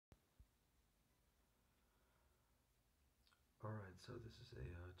Alright, so this is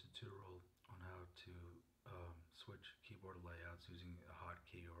a tutorial on how to switch keyboard layouts using a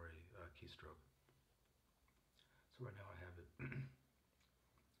hotkey or a keystroke. So right now I have it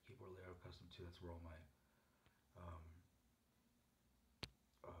keyboard layout custom 2, that's where all my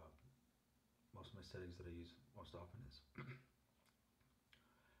most of my settings that I use most often is.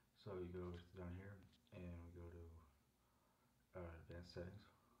 So you go down here and we go to advanced settings,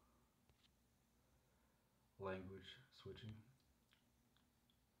 language switching,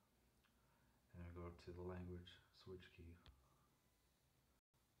 and I go to the language switch key.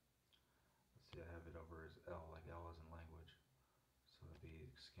 Let's see, I have it over as L, like L as in language. So it'll be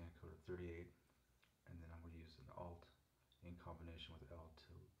scan code of 38, and then I'm going to use an Alt in combination with L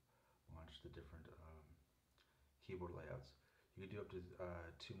to launch the different keyboard layouts. You can do up to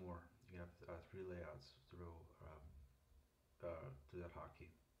 2 more. You can have 3 layouts through that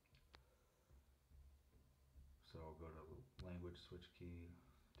hotkey. So I'll go to language switch key,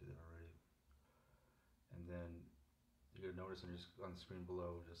 did that already, and then you're gonna notice on the screen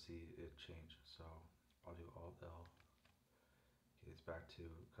below, you'll see it change. So I'll do Alt L. Okay, it's back to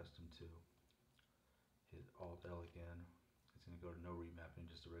custom 2. Hit Alt L again. It's gonna go to no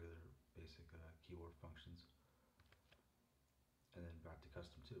remapping, just a regular basic keyboard functions, and then back to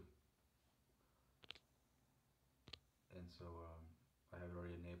custom 2. And so I have it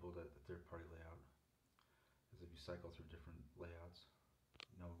already enabled at the third-party layout, as if you cycle through different layouts,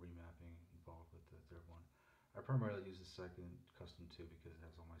 no remapping involved with the third one. I primarily use the second custom 2 because it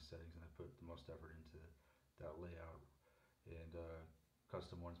has all my settings and I put the most effort into that layout. And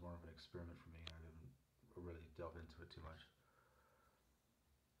custom 1 is more of an experiment for me. I didn't really delve into it too much.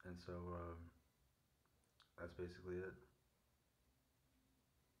 And so that's basically it.